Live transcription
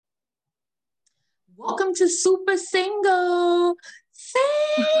Welcome to Super Single.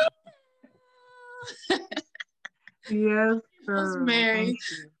 Yes, girl. Rosemary, Thank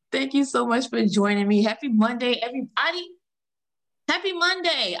you. thank you so much for joining me. Happy Monday, everybody. Happy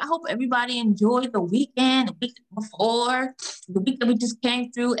Monday. I hope everybody enjoyed the weekend, the week before, the week that we just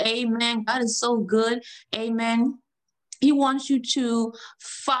came through. Amen. God is so good. Amen. He wants you to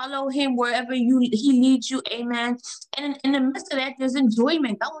follow him wherever he leads you. Amen. And in the midst of that, there's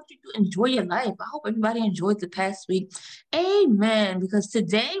enjoyment. God wants you to enjoy your life. I hope everybody enjoyed the past week. Amen. Because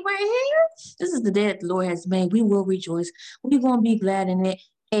today, right here, this is the day that the Lord has made. We will rejoice. We're going to be glad in it.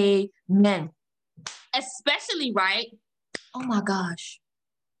 Amen. Especially, right? Oh my gosh.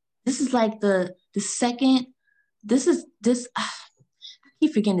 This is like the second. I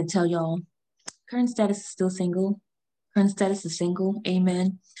keep forgetting to tell y'all. Current status is still single. Current status is single.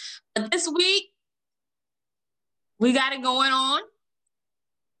 Amen. But this week, we got it going on.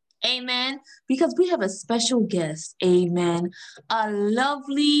 Amen. Because we have a special guest. Amen. A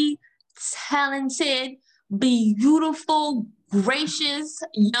lovely, talented, beautiful, gracious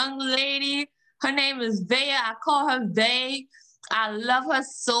young lady. Her name is Vea. I call her Vea. I love her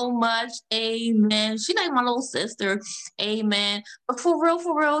so much. Amen. She like my little sister. Amen. But for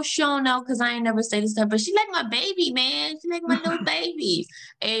real, she don't know because I ain't never say this to her. But she like my baby, man. She like my little baby.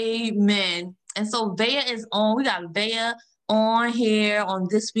 Amen. And so Vea is on. We got Vea on here on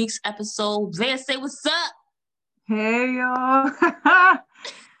this week's episode. Vea, say what's up. Hey, y'all.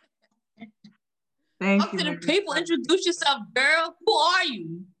 Thank Talk you, to the Mary. people. Introduce yourself, girl. Who are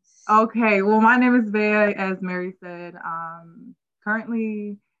you? Okay, well, my name is Vea, as Mary said.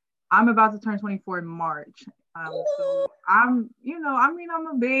 Currently, I'm about to turn 24 in March. Ooh. So I'm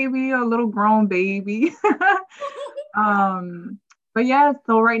a baby, a little grown baby. um, but yeah,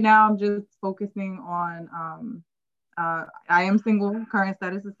 so right now I'm just focusing on, I am single, current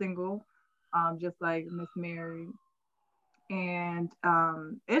status is single, just like Miss Mary. And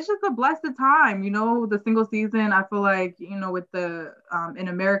it's just a blessed time, the single season. I feel like, with the in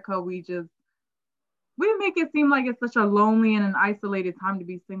America, we make it seem like it's such a lonely and an isolated time to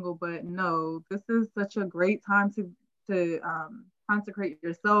be single, but no, this is such a great time to consecrate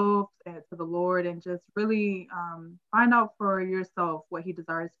yourself and to the Lord, and just really find out for yourself what He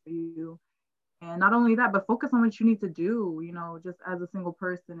desires for you. And not only that, but focus on what you need to do, just as a single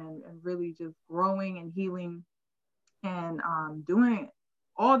person, and really just growing and healing, and doing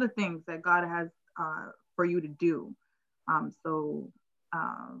all the things that God has for you to do. So,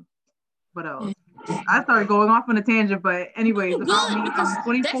 what else? I started going off on a tangent, but No, anyways, you about good me, because I'm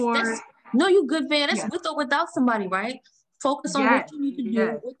that's 24. no, you good, man. That's Yes, with or without somebody, right? Focus on what yes, you need to do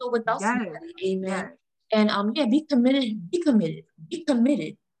yes, with or without yes, somebody. Amen. yes, And yeah, be committed, be committed, be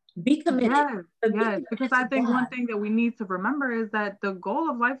committed, be committed. yes, But be yes. Because committed I to think one God. thing that we need to remember is that the goal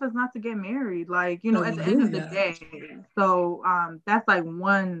of life is not to get married. Like, at the end of the Hallelujah. day. So that's like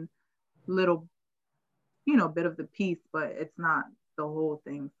one little, bit of the piece, but it's not the whole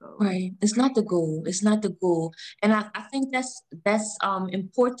thing. So Right. It's not the goal. It's not the goal. And I think that's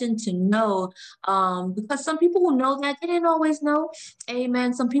important to know. Because some people who know that they didn't always know.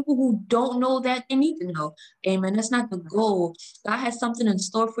 Amen. Some people who don't know that they need to know. Amen. That's not the goal. God has something in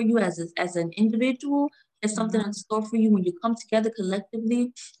store for you as an individual. There's something in mhm. store for you when you come together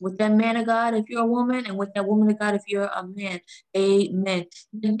collectively with that man of God if you're a woman, and with that woman of God if you're a man. Amen.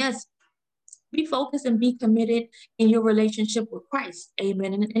 And yes, be focused and be committed in your relationship with Christ.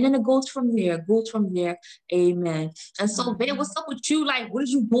 Amen. And then it goes from there, goes from there. Amen. And so, babe, what's up with you? Like, what are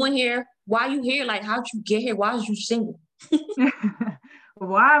you doing here? Why are you here? Like, how'd you get here? Why are you single?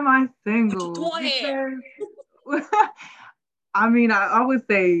 Why am I What you single? doing here? Because I mean, I would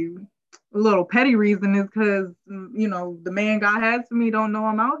say a little petty reason is because the man God has for me don't know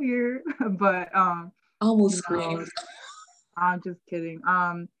I'm out here. But I almost you know, screamed. I'm just kidding.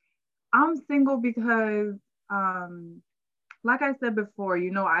 I'm single because um like I said before,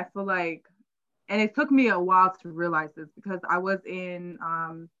 I feel like, and it took me a while to realize this, because I was in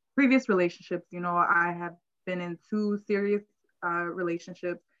previous relationships. I have been in two serious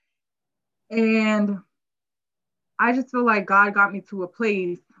relationships, and I just feel like God got me to a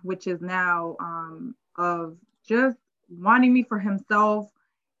place which is now of just wanting me for Himself,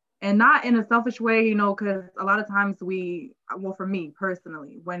 and not in a selfish way, because a lot of times well, for me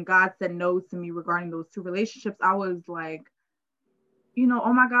personally, when God said no to me regarding those two relationships, I was like,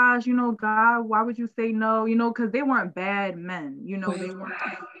 oh my gosh, God, why would you say no? Because they weren't bad men, Right, they weren't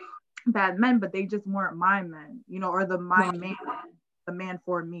bad men, but they just weren't my men, or right. the man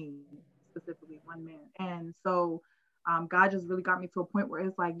for me, specifically one man. And so God just really got me to a point where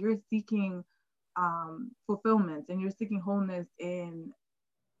it's like you're seeking fulfillment, and you're seeking wholeness in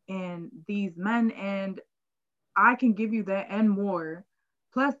and these men, and I can give you that and more.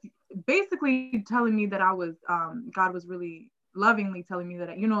 Plus, basically telling me that I was, God was really lovingly telling me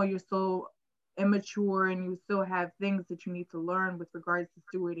that, you know, you're so immature and you still have things that you need to learn with regards to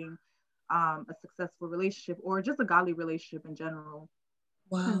stewarding a successful relationship or just a godly relationship in general.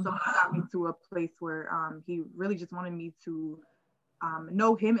 Wow. And so he got me to a place where he really just wanted me to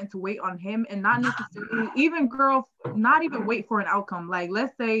know him and to wait on him, and not necessarily even girls, not even wait for an outcome. Like,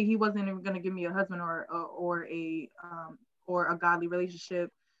 let's say he wasn't even going to give me a husband or a godly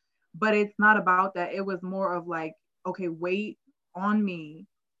relationship, but it's not about that. It was more of like, okay, wait on me,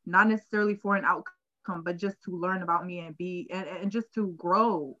 not necessarily for an outcome, but just to learn about me and be and just to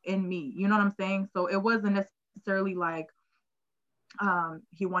grow in me. You know what I'm saying? So it wasn't necessarily like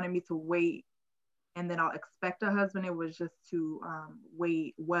he wanted me to wait and then I'll expect a husband. It was just to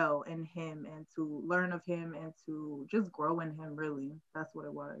wait well in him and to learn of him and to just grow in him. Really, that's what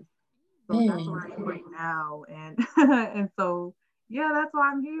it was. So that's where I am right now, and and so yeah, that's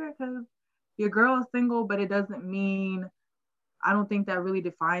why I'm here, because your girl is single, but it doesn't mean, I don't think that really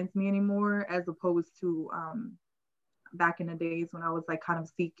defines me anymore, as opposed to back in the days when I was like kind of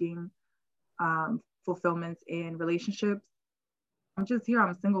seeking fulfillment in relationships. I'm just here.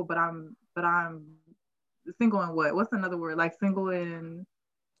 I'm single, but I'm single in what? What's another word? Like single in,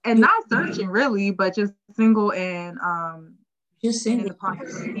 and not searching really, but just single and just single in the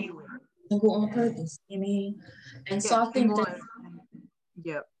process of healing. Single on purpose. I mean, and so I think that.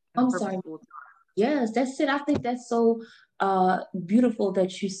 Yep. I'm sorry. Yes, that's it. I think that's so beautiful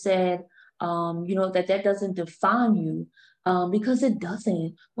that you said, you know, that doesn't define you, because it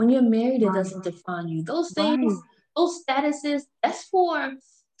doesn't. When you're married, it doesn't define you. Those things, those statuses, that's for,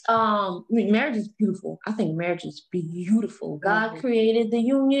 I mean, marriage is beautiful. I think marriage is beautiful. God created the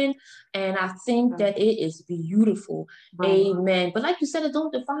union, and I think that it is beautiful. Amen. But like you said, it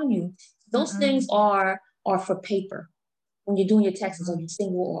don't define you. Those things are for paper. When you're doing your taxes, are you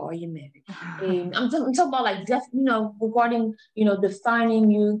single or are you married? And I'm talking about like, you know, regarding, you know,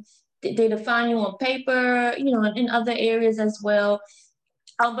 defining you. They define you on paper, you know, and in other areas as well.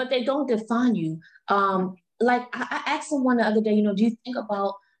 But they don't define you. Like I asked someone the other day, you know, do you think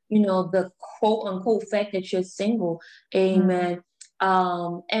about, you know, the quote unquote fact that you're single? Amen.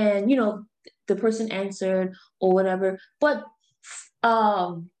 And, you know, the person answered or whatever. But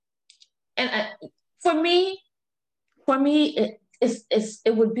for me, it's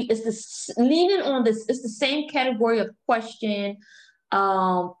this leaning on this. It's the same category of question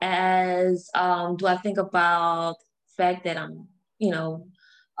as do I think about the fact that I'm, you know,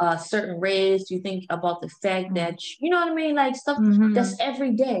 a certain race? Do you think about the fact that, you know what I mean? Like stuff that's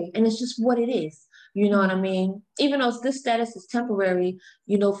every day, and it's just what it is. You know what I mean? Even though this status is temporary,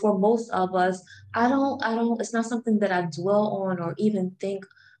 you know, for most of us, I don't, it's not something that I dwell on or even think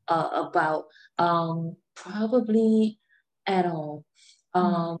about, probably at all.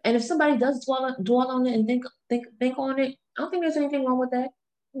 And if somebody does dwell on it and think on it, I don't think there's anything wrong with that.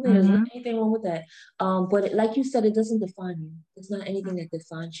 I don't think there's anything wrong with that. But like you said, it doesn't define you. It's not anything that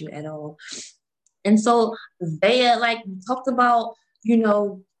defines you at all. And so they like talked about, you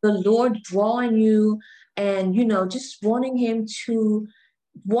know, the Lord drawing you and, you know, just wanting you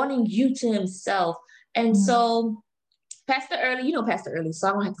to himself. And so Pastor Early, you know Pastor Early, so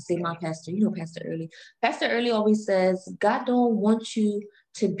I don't have to say my pastor. You know Pastor Early. Pastor Early always says, God don't want you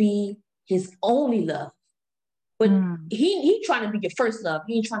to be his only love. But he trying to be your first love.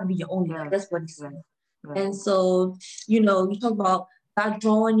 He ain't trying to be your only love. That's what he said. And so, you know, you talk about God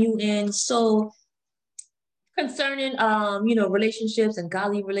drawing you in. So concerning, you know, relationships and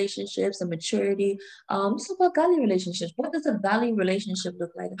godly relationships and maturity, let's talk about godly relationships. What does a godly relationship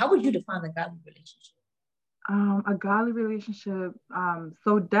look like? How would you define a godly relationship? A godly relationship.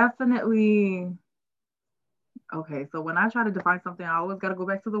 So definitely. Okay, so when I try to define something, I always got to go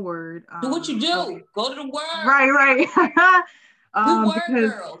back to the word. Do what you do. Go to the word. Right. We word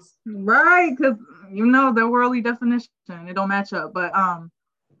girls. Right, because you know the worldly definition, it don't match up. But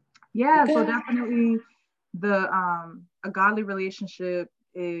yeah, okay. So definitely the a godly relationship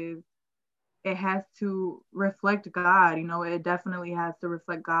it has to reflect God. You know, it definitely has to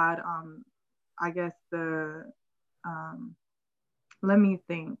reflect God. I guess let me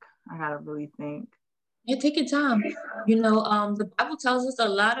think. I gotta really think. Yeah, take your time. You know, the Bible tells us a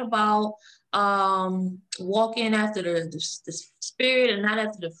lot about walking after the spirit and not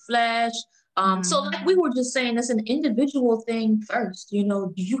after the flesh. So like we were just saying, that's an individual thing first. Do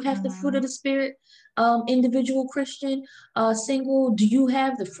you have the fruit of the Spirit, individual Christian, single? Do you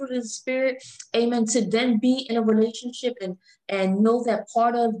have the fruit of the Spirit? Amen. To then be in a relationship and know that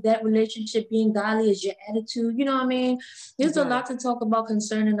part of that relationship being godly is your attitude. You know what I mean? There's a lot to talk about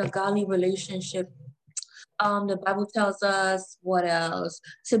concerning a godly relationship. The Bible tells us what else?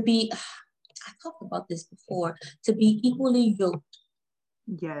 To be, I talked about this before, to be equally yoked.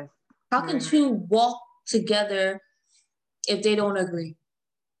 Yes. How can two walk together if they don't agree?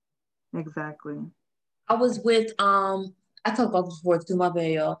 Exactly. I was with I talked about this before too, my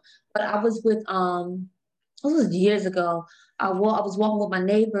bad, y'all. But I was with this was years ago. I was walking with my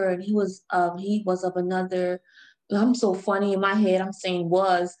neighbor, and he was of another. I'm so funny in my head. I'm saying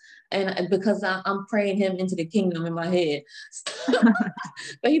was, and because I'm praying him into the kingdom in my head.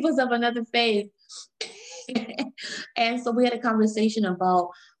 But he was of another faith. And so we had a conversation about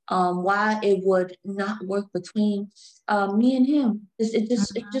why it would not work between me and him. It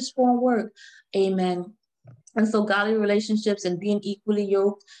just won't work. Amen. And so godly relationships and being equally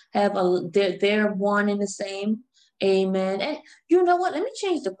yoked have they're one and the same. Amen. And you know what? Let me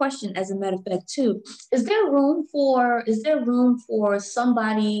change the question as a matter of fact too. Is there room for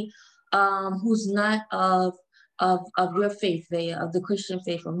somebody who's not of your faith, Vea, of the Christian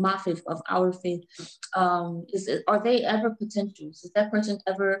faith, or my faith, of our faith? Are they ever potentials? Can that person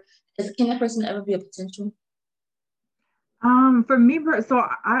ever be a potential? For me, so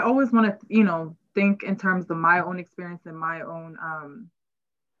I always want to, think in terms of my own experience and my own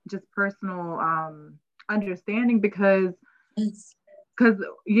just personal understanding, because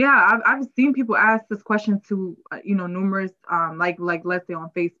yeah, I've seen people ask this question to numerous like let's say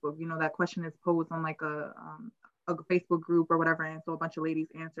on Facebook, that question is posed on like a Facebook group or whatever, and so a bunch of ladies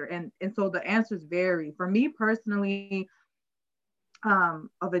answer, and so the answers vary. For me personally,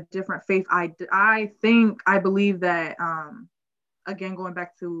 of a different faith, I believe that again, going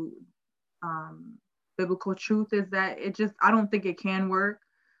back to biblical truth, is that I don't think it can work.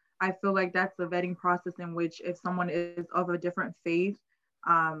 I feel like that's a vetting process in which if someone is of a different faith,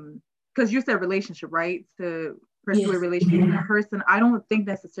 because you said relationship, right? To pursue a relationship with a person, I don't think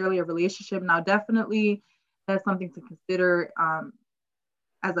necessarily a relationship. Now, definitely that's something to consider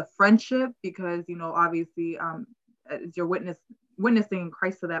as a friendship, because obviously as you're witnessing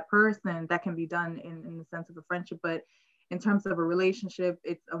Christ to that person, that can be done in the sense of a friendship. But in terms of a relationship,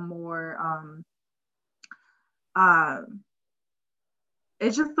 it's a more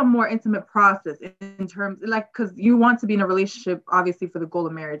it's just a more intimate process in terms, like, because you want to be in a relationship obviously for the goal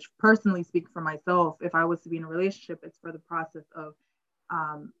of marriage. Personally speaking, for myself, if I was to be in a relationship, it's for the process of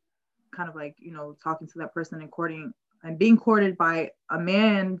kind of like talking to that person and courting and being courted by a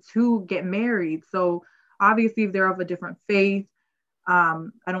man to get married. So obviously if they're of a different faith, I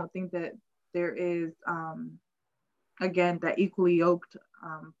don't think that there is again that equally yoked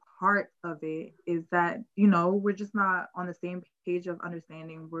part of it is that we're just not on the same page of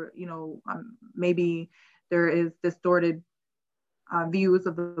understanding. We're maybe there is distorted views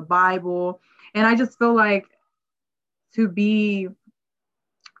of the Bible, and I just feel like to be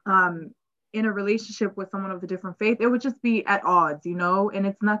in a relationship with someone of a different faith, it would just be at odds, and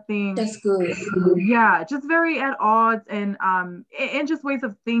it's nothing. That's good. Yeah, just very at odds, and just ways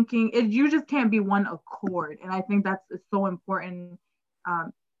of thinking. You just can't be one accord, and I think that's so important.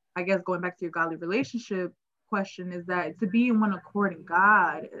 I guess going back to your godly relationship question, is that to be in one accord in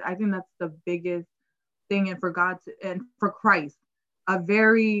God, I think that's the biggest thing. And for God and for Christ, a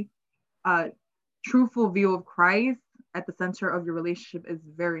very truthful view of Christ at the center of your relationship is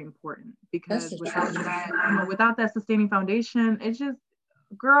very important, because without that sustaining foundation, it's just,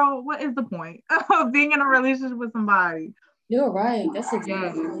 girl, what is the point of being in a relationship with somebody? You're right. That's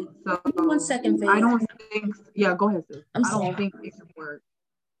exactly. So give me 1 second, babe. I don't think. Yeah, go ahead, sis. I don't think it could work.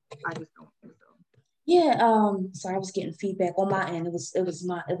 I just don't think so. Yeah, sorry, I was getting feedback on my end. It was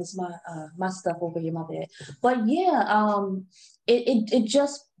my stuff over here, my bad. But yeah, it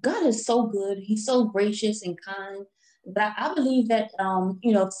just, God is so good. He's so gracious and kind. But I believe that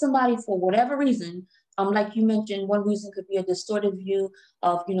if somebody, for whatever reason, like you mentioned, one reason could be a distorted view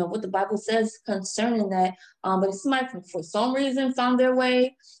of what the Bible says concerning that. But if somebody for some reason found their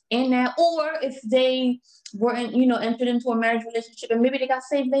way in that, or if they weren't entered into a marriage relationship and maybe they got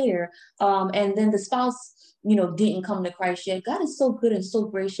saved later, and then the spouse didn't come to Christ yet. God is so good and so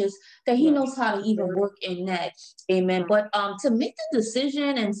gracious that he knows how to even work in that. Amen. But to make the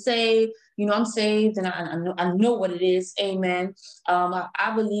decision and say, You know, I'm saved and I know what it is. Amen.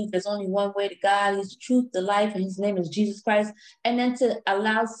 I believe there's only one way to God. He's the truth, the life, and his name is Jesus Christ. And then to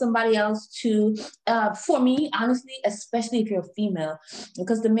allow somebody else to, for me, honestly, especially if you're a female,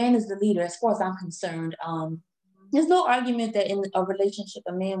 because the man is the leader, as far as I'm concerned. There's no argument that in a relationship,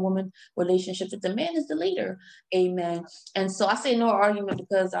 a man-woman relationship, that the man is the leader. Amen. And so I say no argument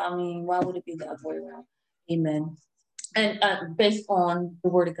because, I mean, why would it be the other way around? Amen. And based on the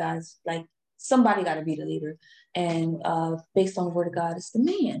word of God, like somebody got to be the leader. And based on the word of God, it's the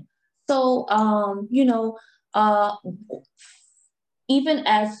man. So, even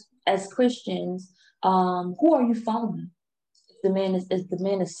as Christians, who are you following? If the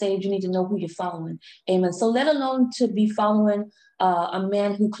man is saved, you need to know who you're following. Amen. So let alone to be following a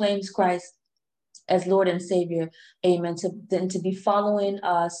man who claims Christ as Lord and Savior, amen. To be following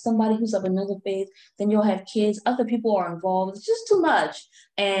somebody who's of another faith, then you'll have kids. Other people are involved. It's just too much,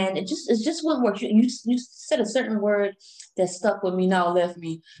 and it just wouldn't work. You said a certain word that stuck with me, now left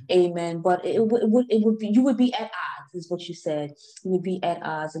me, amen. But it would be, you would be at odds, is what you said. You would be at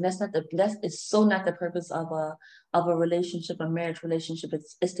odds, and it's so not the purpose of a relationship, a marriage relationship.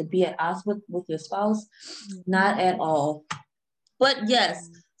 It's to be at odds with your spouse, not at all. But yes.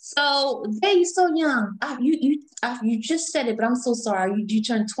 So, hey, you're so young. You just said it, but I'm so sorry. You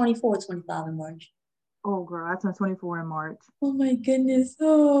turned 24 or 25 in March. Oh, girl, I turned 24 in March. Oh, my goodness.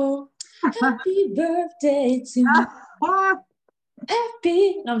 Oh, happy birthday to me.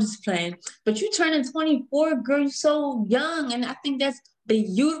 Happy. No, I'm just playing. But you turning 24, girl, you're so young. And I think that's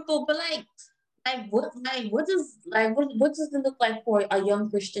beautiful. But what does it look like for a young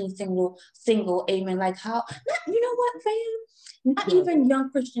Christian single, amen? Like how, you know what, fam? Not even young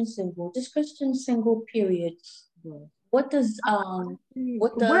Christian single, just Christian single, period. What does well,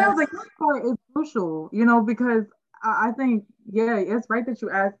 the young part is crucial, you know, because I think, yeah, it's right that you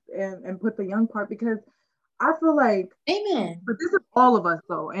asked and put the young part, because I feel like, amen. But this is all of us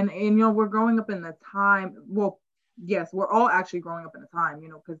though, and you know, we're growing up in the time. Well, yes, we're all actually growing up in a time, you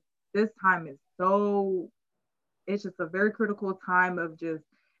know, because this time is it's just a very critical time of just,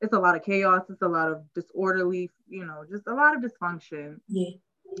 it's a lot of chaos, it's a lot of disorderly, you know, just a lot of dysfunction. Yeah.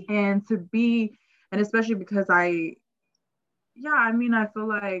 And especially because I feel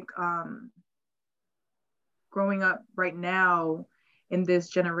like growing up right now in this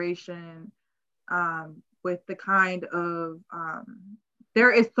generation, with the kind of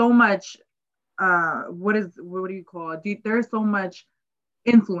there is so much what do you call it? There is so much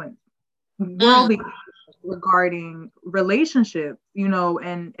influence, worldly regarding relationships, you know,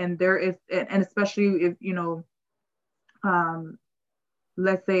 and there is, and especially if, you know,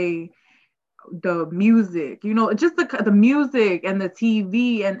 let's say the music, you know, just the music and the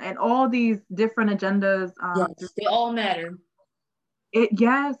TV and all these different agendas. Yes, they all matter.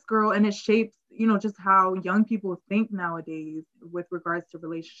 Yes, girl, and it shapes, you know, just how young people think nowadays with regards to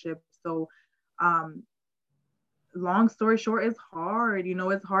relationships. So, long story short, it's hard. You know,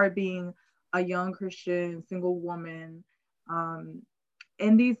 it's hard being a young Christian single woman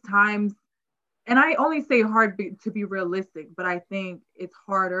in these times. And I only say hard to be realistic, but I think it's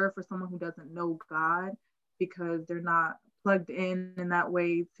harder for someone who doesn't know God, because they're not plugged in that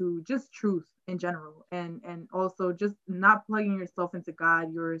way to just truth in general, and also just not plugging yourself into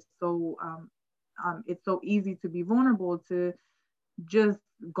God. You're so it's so easy to be vulnerable to just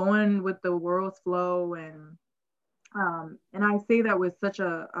going with the world's flow, and I say that with such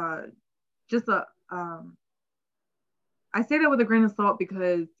a just a I say that with a grain of salt,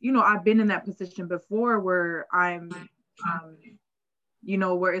 because, you know, I've been in that position before where I'm, you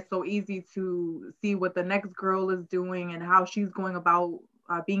know, where it's so easy to see what the next girl is doing and how she's going about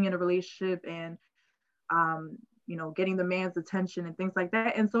being in a relationship, and, you know, getting the man's attention and things like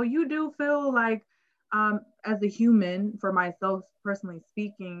that. And so you do feel like, as a human, for myself personally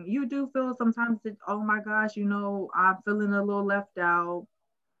speaking, you do feel sometimes that, oh my gosh, you know, I'm feeling a little left out.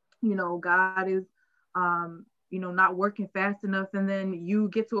 You know, God is, you know, not working fast enough, and then you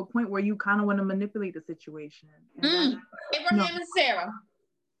get to a point where you kind of want to manipulate the situation. Abraham and Sarah.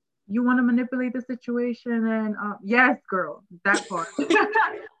 You want to manipulate the situation, and yes, girl, that part.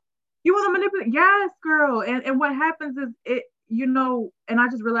 You want to manipulate, yes, girl, and what happens is, it, you know, and I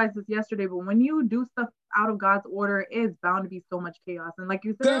just realized this yesterday, but when you do stuff out of God's order, it's bound to be so much chaos. And like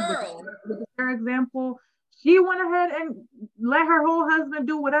you said, with the Sarah example, she went ahead and let her whole husband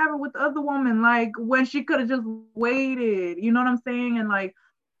do whatever with the other woman, like when she could have just waited. You know what I'm saying? And like,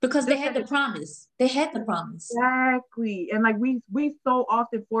 Because they had the promise. They had the promise. Exactly. And like we so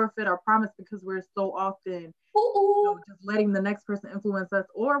often forfeit our promise because we're so often just letting the next person influence us,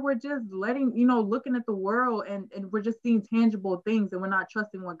 or we're just letting, looking at the world and we're just seeing tangible things and we're not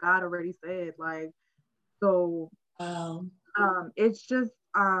trusting what God already said. Like, so it's just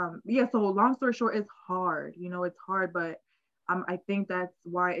yeah, so long story short, it's hard, it's hard, but I think that's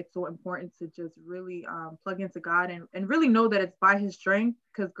why it's so important to just really plug into God and really know that it's by his strength,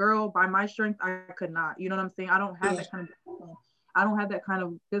 because girl, by my strength, I could not, you know what I'm saying? I don't have that kind of discipline. I don't have that kind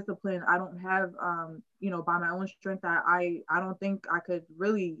of discipline. I don't have by my own strength, I don't think I could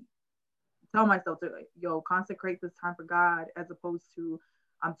really tell myself to consecrate this time for God, as opposed to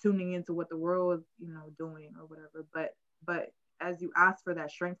I'm tuning into what the world is, doing or whatever. But as you ask for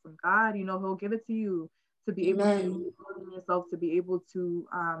that strength from God, he'll give it to you to be able to yourself, to be able to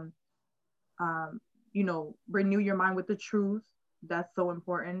renew your mind with the truth. That's so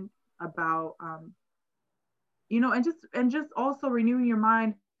important about and just also renewing your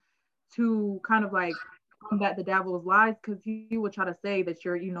mind to kind of like combat the devil's lies, because he will try to say that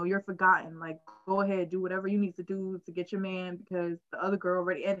you're forgotten. Like, go ahead, do whatever you need to do to get your man, because the other girl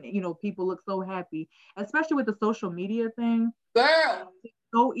already, and people look so happy, especially with the social media thing. Girl, it's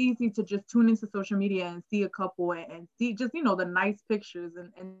so easy to just tune into social media and see a couple and see just the nice pictures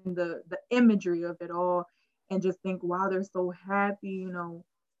and the imagery of it all, and just think, wow, they're so happy,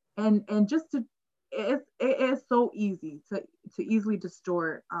 and just to it is so easy to easily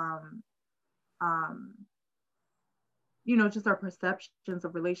distort just our perceptions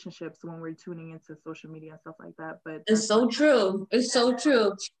of relationships when we're tuning into social media and stuff like that. But it's so true. It's so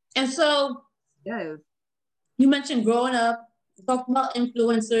true. And so, yes, you mentioned growing up, talking about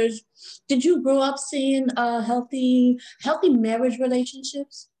influencers. Did you grow up seeing healthy marriage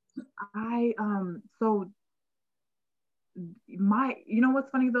relationships? So my, what's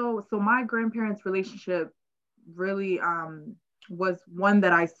funny though? So my grandparents' relationship really was one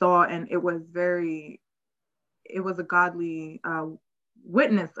that I saw, and it was a godly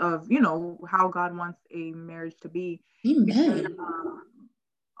witness of how God wants a marriage to be. Because,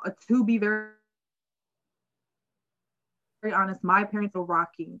 to be very honest, my parents were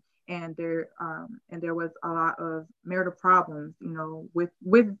rocky, and there was a lot of marital problems, with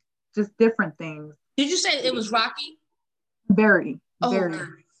just different things. Did you say it was rocky? Very.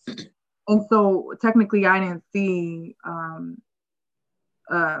 And so technically I didn't see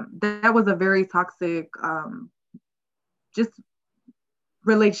that was a very toxic just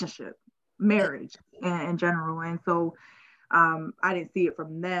relationship, marriage in general. And so I didn't see it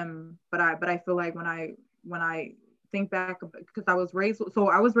from them, but I feel like when I think back, because I was raised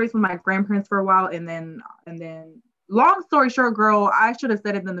with my grandparents for a while, and then long story short, girl, I should have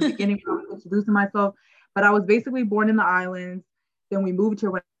said it in the beginning when I was introducing myself, but I was basically born in the islands. Then we moved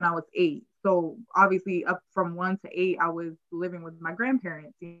here when I was 8. So obviously up from 1 to 8, I was living with my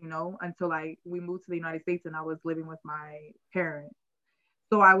grandparents, until we moved to the United States and I was living with my parents.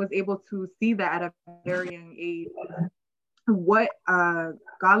 So I was able to see that at a very young age, what a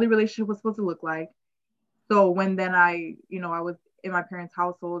godly relationship was supposed to look like. So when then I was in my parents'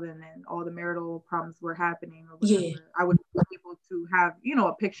 household, and then all the marital problems were happening or whatever, I was able to have,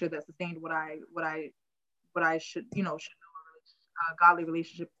 a picture that sustained what I should, should know a godly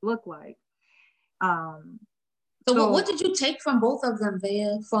relationship look like. So what did you take from both of them,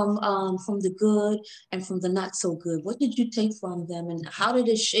 Vea? From the good and from the not so good? What did you take from them, and how did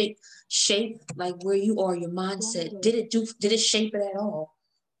it shape like where you are, your mindset? Did it shape it at all?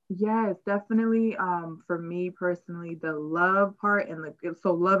 Yes, definitely. For me personally, the love part and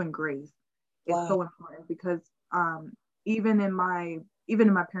love and grace is so important, because even in my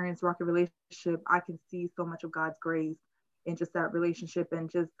parents' rocky relationship, I can see so much of God's grace in just that relationship, and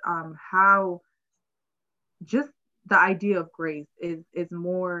just how just the idea of grace is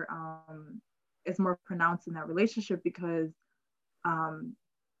more pronounced in that relationship, because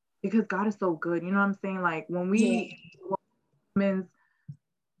God is so good. You know what I'm saying? Like when we humans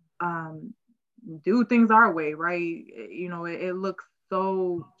do things our way, right? It looks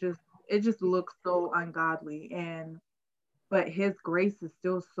so it just looks so ungodly, but his grace is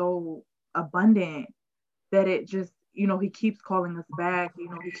still so abundant that it just, he keeps calling us back.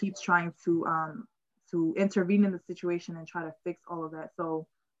 He keeps trying to intervene in the situation and try to fix all of that. So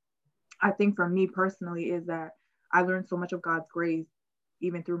I think for me personally is that I learned so much of God's grace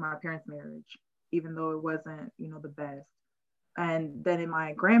even through my parents' marriage, even though it wasn't, the best. And then in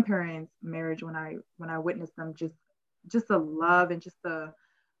my grandparents' marriage, when I witnessed them, just the love and just the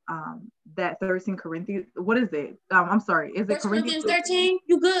that 13 Corinthians, what is it? I'm sorry, is it Corinthians 13?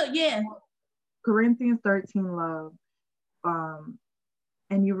 You good? Yeah. Corinthians 13 love.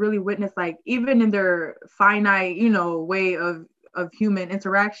 and you really witness, like, even in their finite, way of human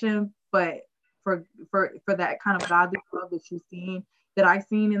interaction, but for that kind of godly love that you've seen, that I've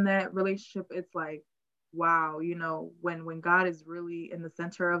seen in that relationship, it's like, wow, when God is really in the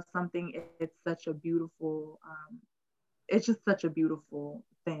center of something, it's such a beautiful, it's just such a beautiful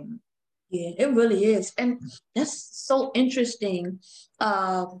thing. Yeah, it really is. And that's so interesting,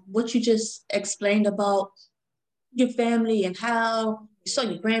 what you just explained about your family and how you saw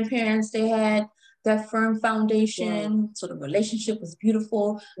your grandparents, they had that firm foundation, so the relationship was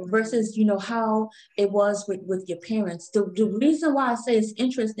beautiful, versus how it was with your parents. The reason why I say it's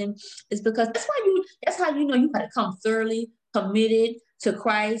interesting is because that's how you gotta come thoroughly committed to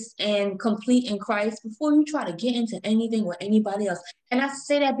Christ and complete in Christ before you try to get into anything with anybody else. And I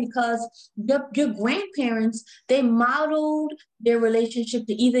say that because your grandparents, they modeled their relationship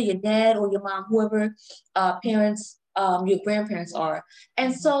to either your dad or your mom, whoever parents your grandparents are.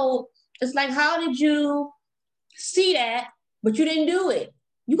 And so it's like, how did you see that, but you didn't do it?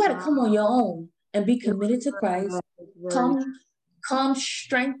 You got to come on your own and be committed to Christ. Come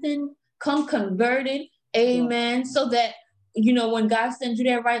strengthened, come converted. Amen. So that when God sends you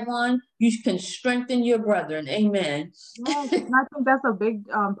that right one, you can strengthen your brethren. Amen. Yes, and I think that's a big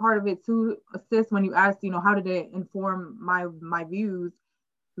part of it too, sis. When you asked, how did it inform my views?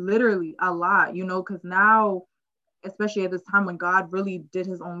 Literally a lot, because now, especially at this time when God really did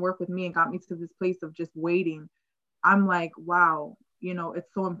his own work with me and got me to this place of just waiting, I'm like, wow,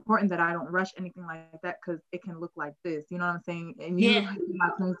 it's so important that I don't rush anything like that, because it can look like this. You know what I'm saying? And you,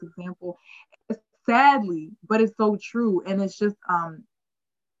 my parents' example, sadly, but it's so true. And it's just, and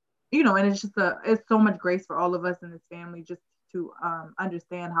it's just it's so much grace for all of us in this family, just to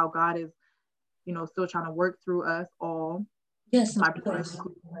understand how God is, still trying to work through us all. Yes, my parents,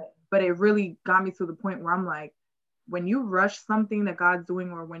 but it really got me to the point where I'm like, when you rush something that God's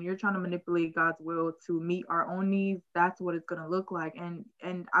doing, or when you're trying to manipulate God's will to meet our own needs, that's what it's going to look like. And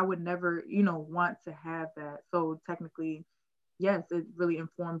I would never, want to have that. So technically, yes, it really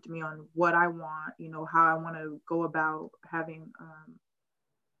informed me on what I want, how I want to go about having,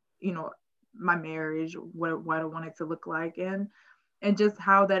 my marriage, what I want it to look like, and just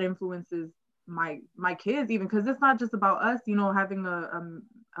how that influences my kids, even, because it's not just about us, having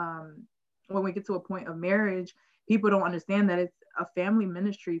when we get to a point of marriage, people don't understand that it's a family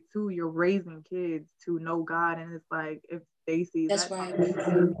ministry too. You're raising kids to know God, and it's like, if they see that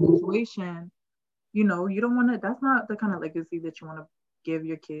situation, you don't want to. That's not the kind of legacy that you want to give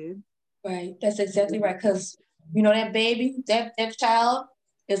your kids. Right. That's exactly right. Because that baby, that child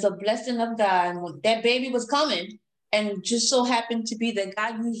is a blessing of God. And when that baby was coming, and just so happened to be that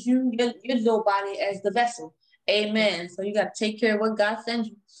God used your little body as the vessel. Amen. So you got to take care of what God sends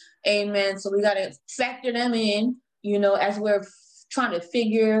you. Amen. So we got to factor them in, as we're trying to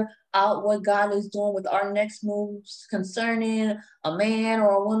figure out what God is doing with our next moves concerning a man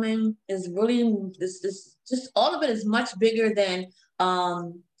or a woman. Is really this just all of it is much bigger than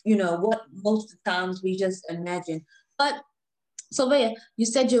what most of the times we just imagine. But so Leah, you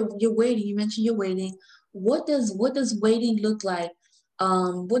said you're waiting. You mentioned you're waiting. What does waiting look like?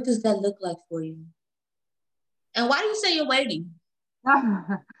 What does that look like for you? And why do you say you're waiting?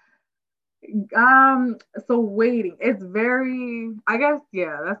 So waiting, it's very, I guess,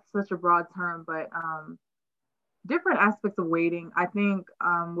 yeah, that's such a broad term, but different aspects of waiting. I think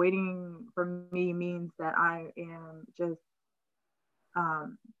waiting for me means that I am just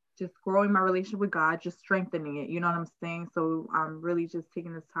growing my relationship with God, just strengthening it. You know what I'm saying? So I'm really just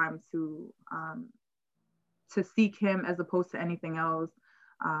taking this time to seek Him as opposed to anything else.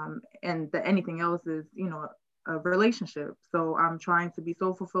 And the anything else is, a relationship. So I'm trying to be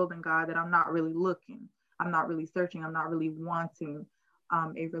so fulfilled in God that I'm not really looking, I'm not really searching, I'm not really wanting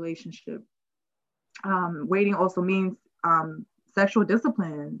a relationship. Waiting also means sexual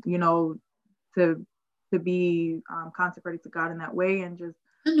discipline, to be consecrated to God in that way, and just,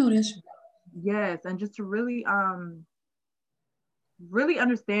 I know this. Yes, and just to really really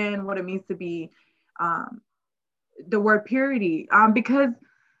understand what it means to be the word purity, because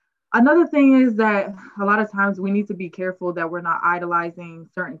another thing is that a lot of times we need to be careful that we're not idolizing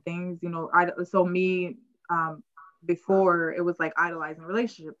certain things. So me, before, it was like idolizing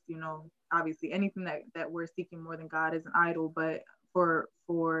relationships. Obviously anything that we're seeking more than God is an idol. But for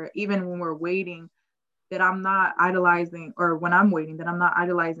even when we're waiting, that I'm not idolizing, or when I'm waiting, that I'm not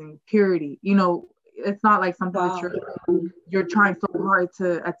idolizing purity. It's not like something that you're trying so hard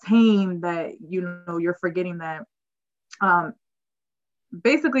to attain that you're forgetting that.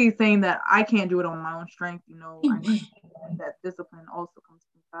 Basically saying that I can't do it on my own strength. That discipline also comes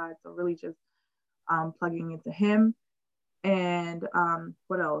from God. So really just plugging into Him, And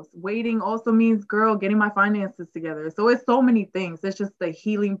what else? Waiting also means, girl, getting my finances together. So it's so many things. It's just the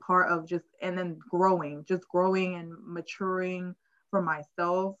healing part of just, and then just growing and maturing for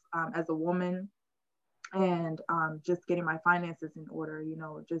myself as a woman, and just getting my finances in order,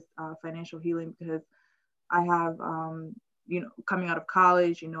 just financial healing, because I have, coming out of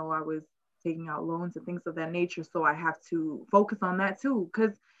college, I was taking out loans and things of that nature. So I have to focus on that too,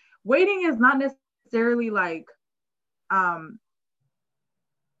 because waiting is not necessarily like, I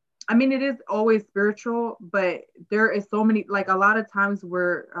mean, it is always spiritual, but there is so many, like a lot of times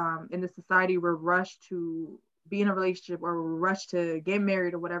we're in the society, we're rushed to be in a relationship, or we're rushed to get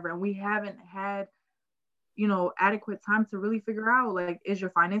married or whatever. And we haven't had, adequate time to really figure out, like, is your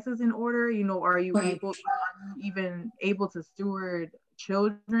finances in order? Are you even able to steward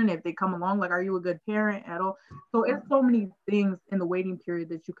children if they come along? Like, are you a good parent at all? So it's so many things in the waiting period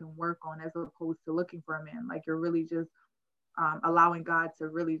that you can work on, as opposed to looking for a man. Like, you're really just allowing God to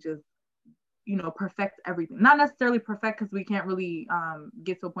really just, perfect everything. Not necessarily perfect, because we can't really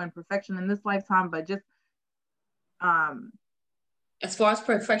get to a point of perfection in this lifetime, but just as far as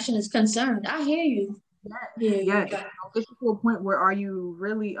perfection is concerned, I hear you. Yeah. Get to a point where, are you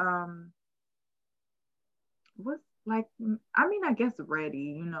really what's like, I mean, I guess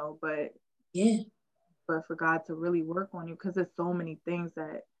ready, but yeah, but for God to really work on you, because there's so many things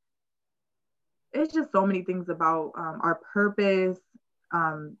that, it's just so many things about our purpose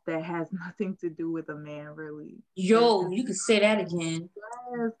that has nothing to do with a man, really. Yo, you could say that again.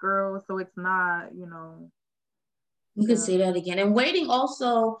 Yes, girl. So it's not, You can say that again. And waiting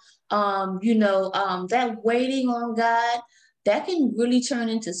also, that waiting on God, that can really turn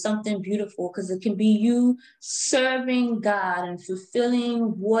into something beautiful, because it can be you serving God and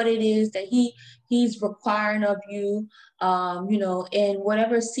fulfilling what it is that He's requiring of you, in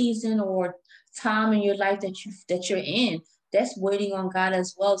whatever season or time in your life that you're in. That's waiting on God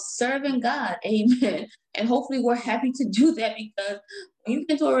as well, serving God. Amen. And hopefully we're happy to do that, because when you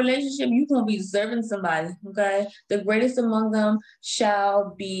get into a relationship, you're going to be serving somebody, okay? The greatest among them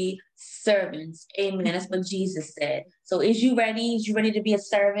shall be servants. Amen. That's what Jesus said. So is you ready? Is you ready to be a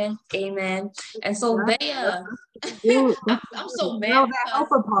servant? Amen. And so, Bea, I'm so mad that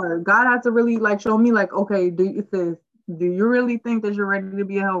helper part. God has to really like show me, like, okay, do you really think that you're ready to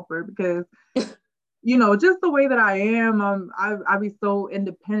be a helper? Because just the way that I am, I be so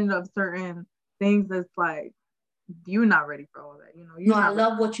independent of certain things that's like, you're not ready for all that. No, I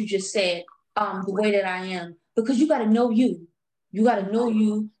love what you just said. The way that I am, because you got to know you. You got to know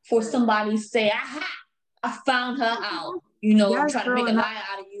you for somebody to say, aha, I found her out. Yes, trying to girl, make a liar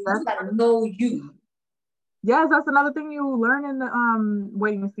out of you. You got to know you. Yes, that's another thing you learn in the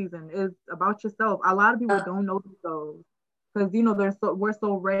waiting season, is about yourself. A lot of people don't know themselves, because we're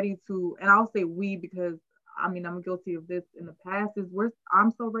so ready to, and I'll say we, because I mean, I'm guilty of this in the past,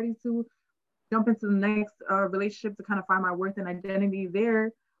 I'm so ready to jump into the next relationship to kind of find my worth and identity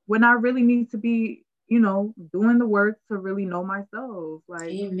there, when I really need to be, doing the work to really know myself. Like,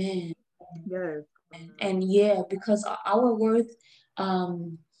 amen. Yes. And yeah, because our worth,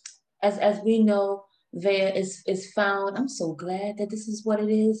 as we know, there is found. I'm so glad that this is what it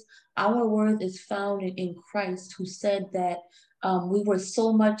is. Our worth is found in Christ, who said that we were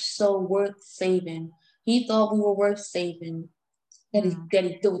so much so worth saving. He thought we were worth saving. That he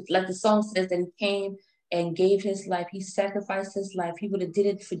did, like the song says, that he came and gave his life. He sacrificed his life. He would have did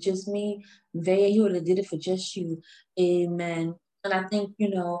it for just me. He would have did it for just you. Amen. And I think,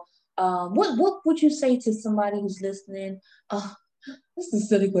 what would you say to somebody who's listening? This is a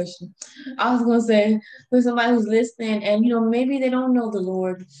silly question. I was gonna say, for somebody who's listening, and maybe they don't know the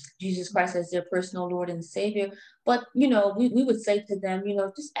Lord Jesus Christ as their personal Lord and Savior, but we would say to them,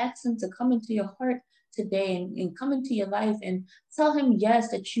 just ask Him to come into your heart today, and come into your life, and tell Him yes,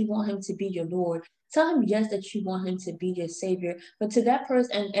 that you want Him to be your Lord. Tell Him yes, that you want Him to be your Savior. But to that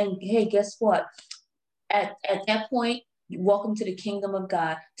person, and hey, guess what? At that point, welcome to the kingdom of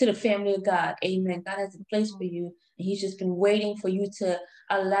God, to the family of God. Amen. God has a place for you, and He's just been waiting for you to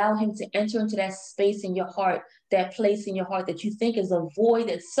allow Him to enter into that space in your heart, that place in your heart that you think is a void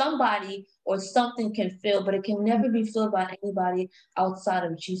that somebody or something can fill, but it can never be filled by anybody outside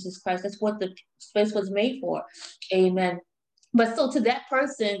of Jesus Christ. That's what the space was made for. Amen. But so to that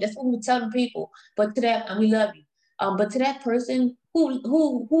person, that's what we tell the people. But to that, and we love you. But to that person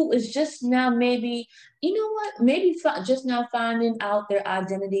who is just now, maybe, maybe just now finding out their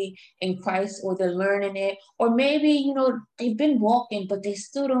identity in Christ, or they're learning it, or maybe they've been walking but they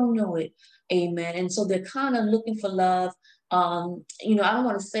still don't know it. Amen. And so they're kind of looking for love. I don't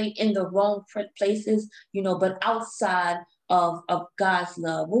want to say in the wrong places, but outside of God's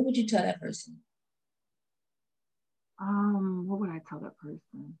love. What would you tell that person? What would I tell that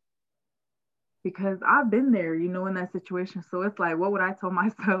person? Because I've been there, in that situation. So it's like, what would I tell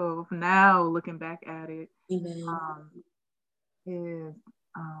myself now, looking back at it? Um, is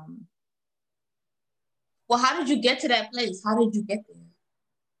Well, how did you get to that place? How did you get there?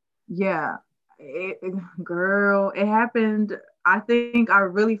 Yeah, girl, it happened. I think I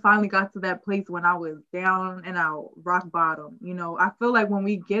really finally got to that place when I was down and out, rock bottom. I feel like when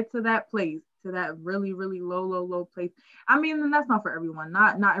we get to that place, to that really, really low, low, low place. I mean, and that's not for everyone.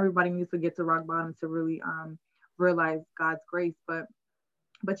 Not everybody needs to get to rock bottom to really realize God's grace. But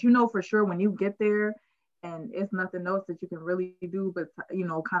for sure when you get there and it's nothing else that you can really do but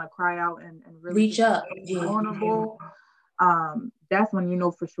kind of cry out and really reach up, vulnerable. That's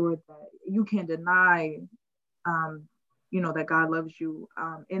when for sure that you can't deny that God loves you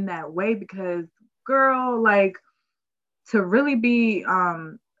in that way, because girl, like, to really be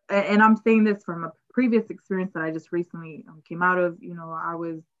and I'm saying this from a previous experience that I just recently came out of. I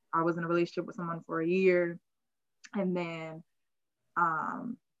was in a relationship with someone for a year, and then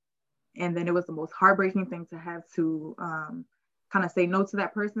it was the most heartbreaking thing to have to kind of say no to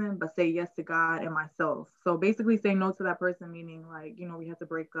that person, but say yes to God and myself. So basically say no to that person, meaning like, we had to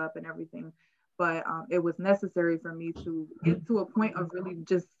break up and everything. But it was necessary for me to get to a point of really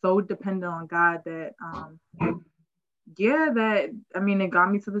just so dependent on God that, it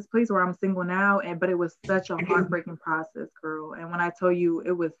got me to this place where I'm single now. But it was such a heartbreaking process, girl. And when I tell you,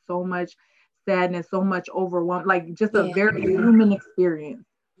 it was so much sadness, so much overwhelm, like just a very human experience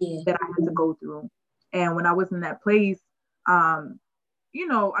that I had to go through. And when I was in that place, I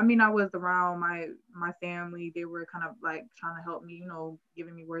was around my family. They were kind of like trying to help me,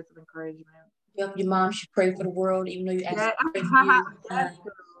 giving me words of encouragement. Yep, your mom should pray for the world, even though you asked her to pray for you.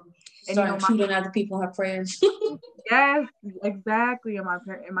 Start including other people in her prayers. Yes, exactly. And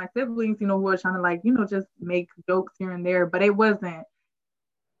my siblings, who were trying to like, just make jokes here and there, but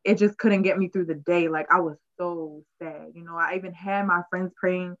it just couldn't get me through the day. Like, I was so sad. I even had my friends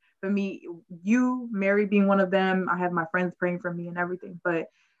praying for me, Mary being one of them. I have my friends praying for me and everything. But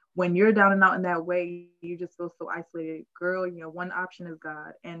when you're down and out in that way, you just feel so isolated. Girl, one option is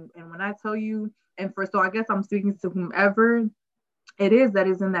God. And when I tell you, so I guess I'm speaking to whomever it is that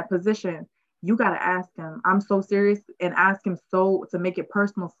is in that position, you got to ask him. I'm so serious, and ask him to make it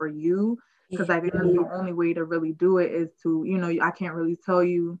personal for you. Because I think that's the only way to really do it is to, I can't really tell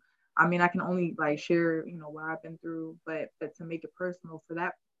you. I mean, I can only like share, what I've been through, but to make it personal for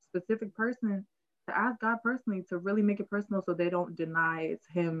that specific person, to ask God personally to really make it personal so they don't deny it's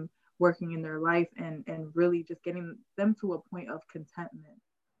him working in their life and really just getting them to a point of contentment.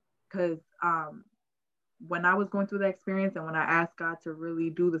 Because when I was going through that experience and when I asked God to really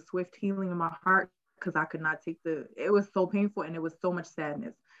do the swift healing in my heart, because I could not take it was so painful and it was so much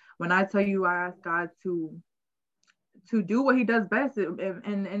sadness. When I tell you, I asked God to do what he does best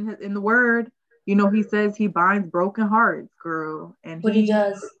in the word, he says he binds broken hearts, girl. And he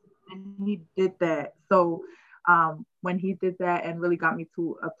does. And he did that. So when he did that and really got me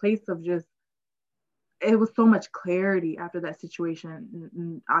to a place of just, it was so much clarity after that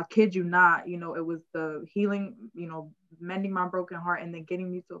situation. I kid you not, it was the healing, mending my broken heart and then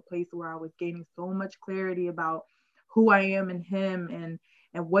getting me to a place where I was gaining so much clarity about who I am in him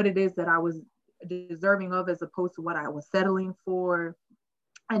and what it is that I was deserving of as opposed to what I was settling for.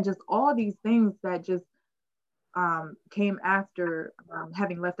 And just all these things that just came after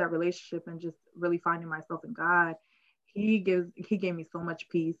having left that relationship and just really finding myself in God. He gave me so much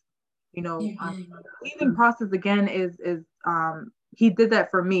peace. Healing process again is he did that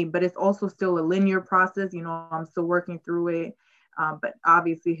for me, but it's also still a linear process. I'm still working through it, but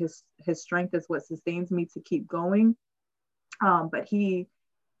obviously his strength is what sustains me to keep going.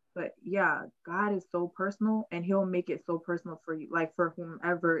 But yeah, God is so personal, and he'll make it so personal for you, like for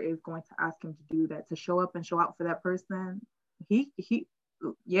whomever is going to ask him to do that, to show up and show out for that person.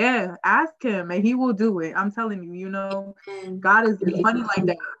 Ask him and he will do it. I'm telling you, God is funny like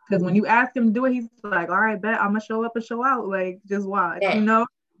that. Because when you ask him to do it, he's like, all right, bet I'm gonna show up and show out. Like, just watch,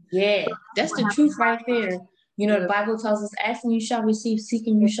 Yeah, that's the truth right there. The Bible tells us, asking you shall receive,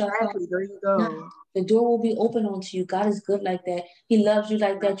 seeking you shall find. There you go. The door will be open unto you. God is good like that. He loves you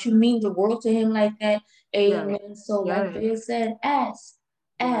like that. You mean the world to him like that. Amen. Yes. So like they said, ask.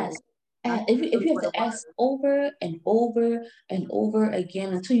 If you have to ask over and over and over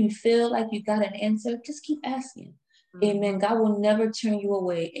again until you feel like you got an answer, just keep asking. Amen. God will never turn you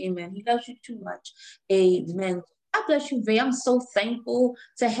away. Amen. He loves you too much. Amen. God bless you, Vay. I'm so thankful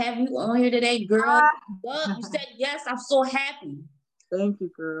to have you on here today, girl. You said yes. I'm so happy. Thank you,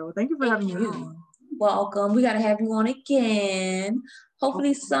 girl. Thank you for having me on. Welcome. We got to have you on again.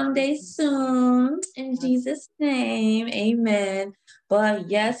 Hopefully someday soon. In Jesus' name, amen. But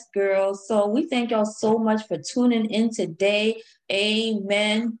yes, girls. So we thank y'all so much for tuning in today.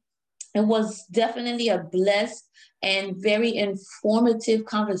 Amen. It was definitely a blessed and very informative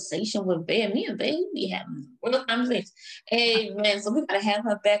conversation with Bea. Me and Bea, we having real conversations. Amen. So we gotta have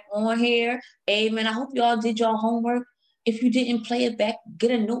her back on here. Amen. I hope y'all did your homework. If you didn't play it back,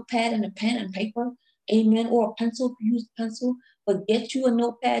 get a notepad and a pen and paper. Amen. Or a pencil if you use a pencil. But get you a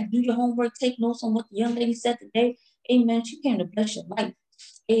notepad, do your homework, take notes on what the young lady said today. Amen. She came to bless your life.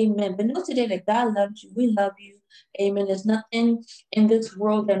 Amen. But know today that God loves you. We love you. Amen. There's nothing in this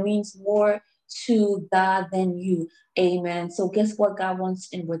world that means more to God than you. Amen. So guess what God wants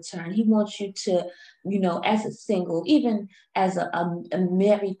in return? He wants you to, as a single, even as a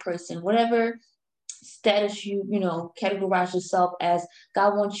married person, whatever status categorize yourself as,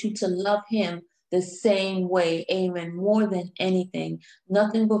 God wants you to love him the same way. Amen. More than anything,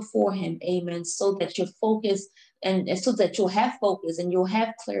 nothing before him. Amen. So that you're focused and so that you'll have focus and you'll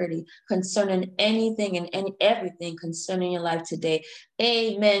have clarity concerning anything and everything concerning your life today.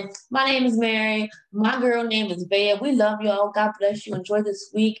 Amen. My name is Mary. My girl name is Bea. We love y'all. God bless you. Enjoy this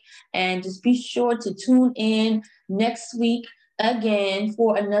week. And just be sure to tune in next week again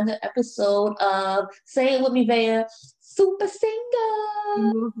for another episode of Say It With Me, Bea, Super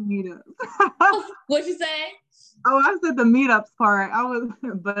Single. What'd you say? Oh, I said the meetups part.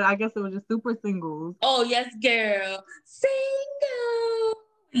 But I guess it was just super singles. Oh, yes, girl. Single.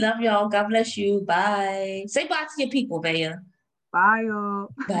 Love y'all. God bless you. Bye. Say bye to your people, Bea. Bye, y'all.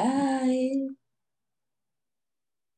 Bye.